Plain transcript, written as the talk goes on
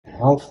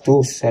how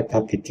to set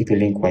up the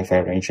TP-Link Wi-Fi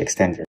range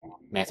extender.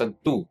 Method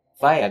 2.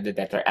 Via the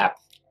Tether app.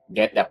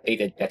 Get the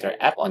updated Tether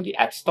app on the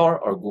App Store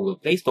or Google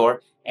Play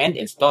Store and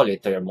install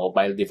it to your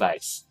mobile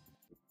device.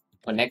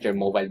 Connect your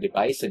mobile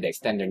device to the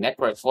extender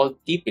network called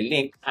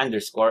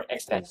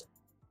TP-Link_extender.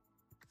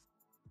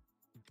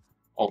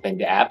 Open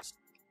the app,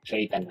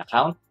 create an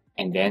account,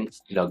 and then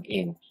log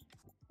in.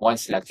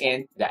 Once logged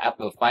in, the app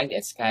will find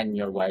and scan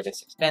your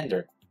wireless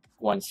extender.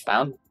 Once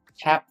found,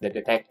 tap the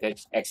detected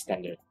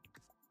extender.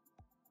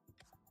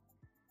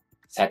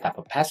 Set up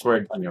a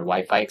password on your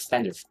Wi-Fi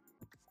extender.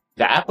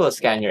 The app will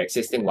scan your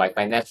existing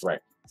Wi-Fi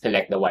network.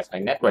 Select the Wi-Fi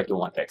network you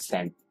want to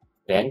extend.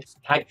 Then,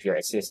 type your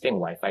existing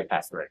Wi-Fi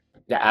password.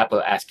 The app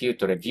will ask you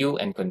to review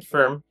and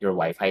confirm your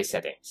Wi-Fi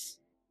settings.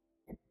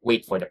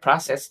 Wait for the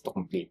process to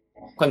complete.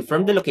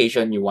 Confirm the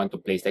location you want to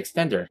place the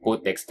extender.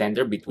 Put the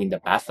extender between the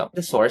path of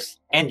the source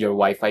and your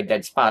Wi-Fi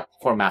dead spot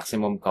for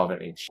maximum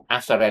coverage.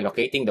 After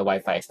relocating the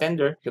Wi-Fi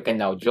extender, you can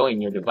now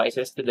join your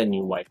devices to the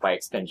new Wi-Fi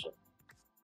extension.